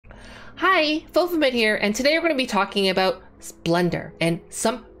Hi, Fofamit here, and today we're going to be talking about Blender and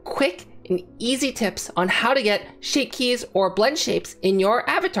some quick and easy tips on how to get shape keys or blend shapes in your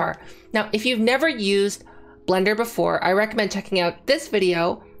avatar. Now, if you've never used Blender before, I recommend checking out this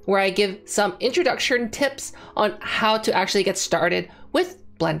video where I give some introduction tips on how to actually get started with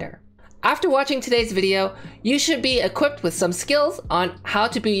Blender. After watching today's video, you should be equipped with some skills on how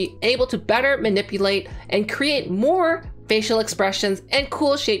to be able to better manipulate and create more facial expressions and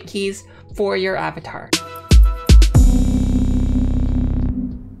cool shape keys for your avatar.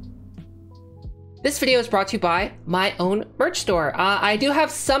 This video is brought to you by my own merch store. I do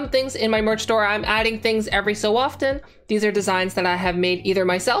have some things in my merch store. I'm adding things every so often. These are designs that I have made either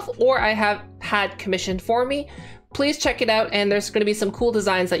myself or I have had commissioned for me. Please check it out, and there's going to be some cool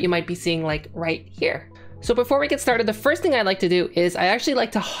designs that you might be seeing like right here. So before we get started, the first thing I like to do is I actually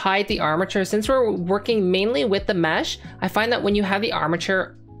like to hide the armature. Since we're working mainly with the mesh, I find that when you have the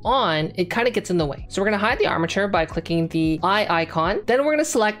armature on, it kind of gets in the way. So we're going to hide the armature by clicking the eye icon. Then we're going to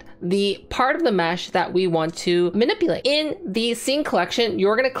select the part of the mesh that we want to manipulate. In the scene collection,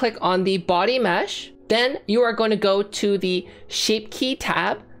 you're going to click on the body mesh. Then you are going to go to the shape key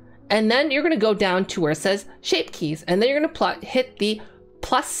tab. And then you're going to go down to where it says shape keys. And then you're going to hit the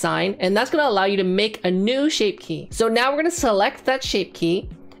plus sign, and that's going to allow you to make a new shape key. So now we're going to select that shape key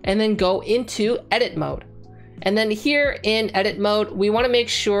and then go into edit mode. And then here in edit mode, we want to make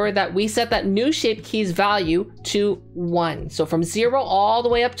sure that we set that new shape key's value to 1. So from 0 all the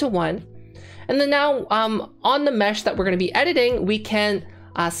way up to 1. And then now on the mesh that we're going to be editing, we can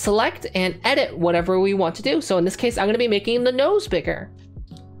select and edit whatever we want to do. So in this case, I'm going to be making the nose bigger.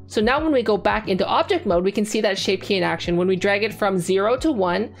 So now when we go back into object mode, we can see that shape key in action. When we drag it from 0 to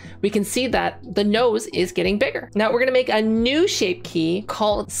 1, we can see that the nose is getting bigger. Now we're gonna make a new shape key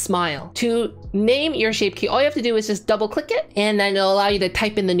called Smile. To name your shape key, all you have to do is just double click it, and then it'll allow you to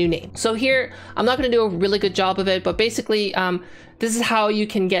type in the new name. So here, I'm not gonna do a really good job of it, but basically, this is how you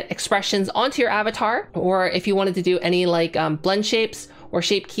can get expressions onto your avatar, or if you wanted to do any like blend shapes or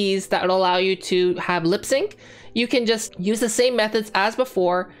shape keys that would allow you to have lip sync, you can just use the same methods as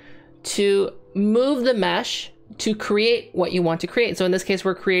before to move the mesh to create what you want to create. So in this case,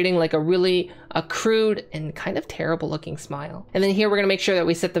 we're creating like a crude and kind of terrible looking smile. And then here we're gonna make sure that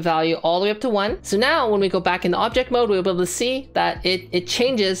we set the value all the way up to 1. So now when we go back into object mode, we'll be able to see that it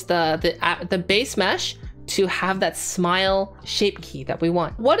changes the base mesh to have that smile shape key that we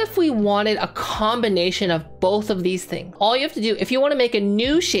want. What if we wanted a combination of both of these things? All you have to do, if you want to make a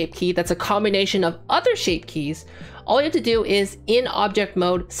new shape key that's a combination of other shape keys, all you have to do is in object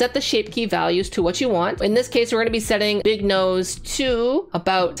mode, set the shape key values to what you want. In this case, we're going to be setting big nose to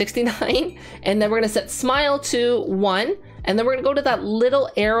about 69, and then we're going to set smile to 1. And then we're gonna go to that little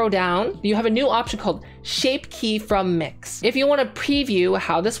arrow down. You have a new option called shape key from mix. If you want to preview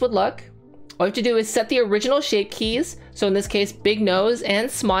how this would look, all you have to do is set the original shape keys. So in this case, big nose and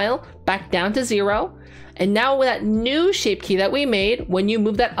smile back down to 0. And now with that new shape key that we made, when you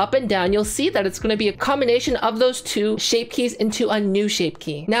move that up and down, you'll see that it's going to be a combination of those two shape keys into a new shape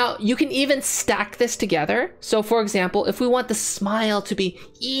key. Now you can even stack this together. So for example, if we want the smile to be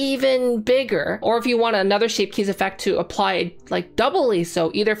even bigger, or if you want another shape keys effect to apply like doubly, so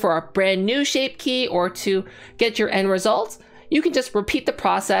either for a brand new shape key or to get your end results, you can just repeat the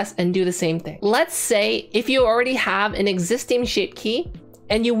process and do the same thing. Let's say if you already have an existing shape key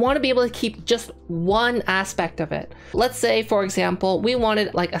and you want to be able to keep just one aspect of it. Let's say, for example, we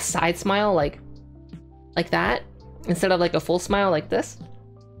wanted like a side smile like that, instead of like a full smile like this.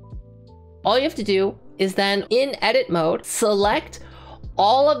 All you have to do is then in edit mode, select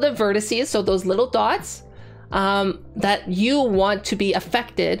all of the vertices, so those little dots that you want to be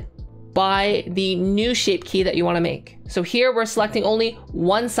affected by the new shape key that you want to make. So here we're selecting only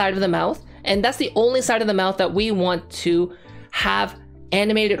one side of the mouth, and that's the only side of the mouth that we want to have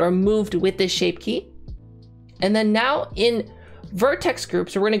animated or moved with this shape key. And then now in vertex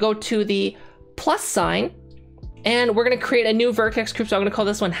groups, we're going to go to the plus sign and we're going to create a new vertex group. So I'm going to call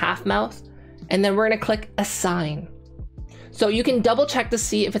this one half mouth, and then we're going to click assign. So you can double check to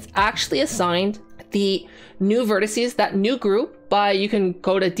see if it's actually assigned the new vertices, that new group, by you can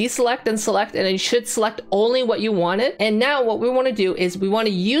go to deselect and select, and it should select only what you wanted. And now what we want to do is we want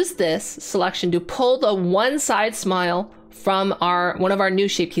to use this selection to pull the one side smile from one of our new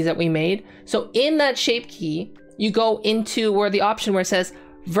shape keys that we made. So in that shape key, you go into where the option where it says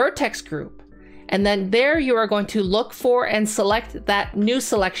vertex group, and then there you are going to look for and select that new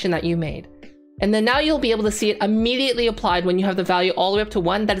selection that you made. And then now you'll be able to see it immediately applied when you have the value all the way up to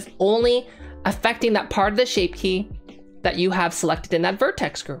 1. That is only affecting that part of the shape key that you have selected in that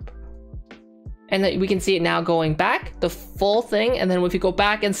vertex group. and then we can see it now going back, the full thing. And then if you go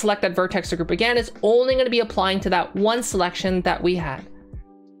back and select that vertex group again, it's only going to be applying to that one selection that we had.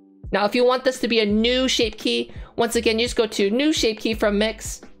 Now, if you want this to be a new shape key, once again, you just go to new shape key from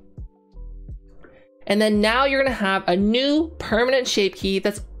mix. And then now you're going to have a new permanent shape key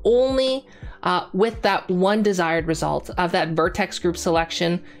that's only with that one desired result of that vertex group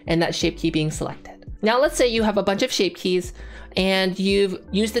selection and that shape key being selected. Now, let's say you have a bunch of shape keys and you've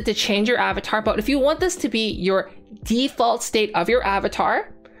used it to change your avatar, but if you want this to be your default state of your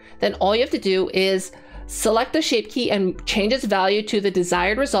avatar, then all you have to do is select the shape key and change its value to the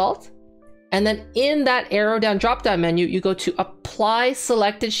desired result. And then in that arrow down drop down menu, you go to apply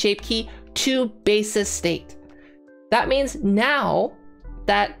selected shape key to basis state. That means now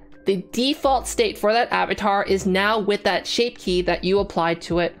that the default state for that avatar is now with that shape key that you applied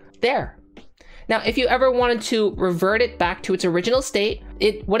to it there. Now, if you ever wanted to revert it back to its original state,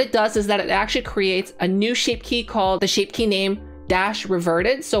 what it does is that it actually creates a new shape key called the shape key name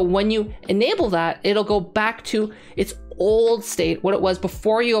 -reverted. So when you enable that, it'll go back to its old state, what it was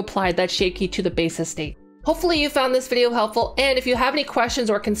before you applied that shape key to the basis state. Hopefully you found this video helpful, and if you have any questions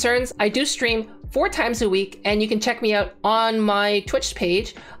or concerns, I do stream 4 times a week, and you can check me out on my Twitch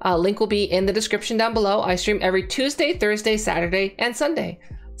page. Link will be in the description down below. I stream every Tuesday, Thursday, Saturday, and Sunday.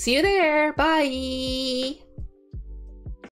 See you there. Bye.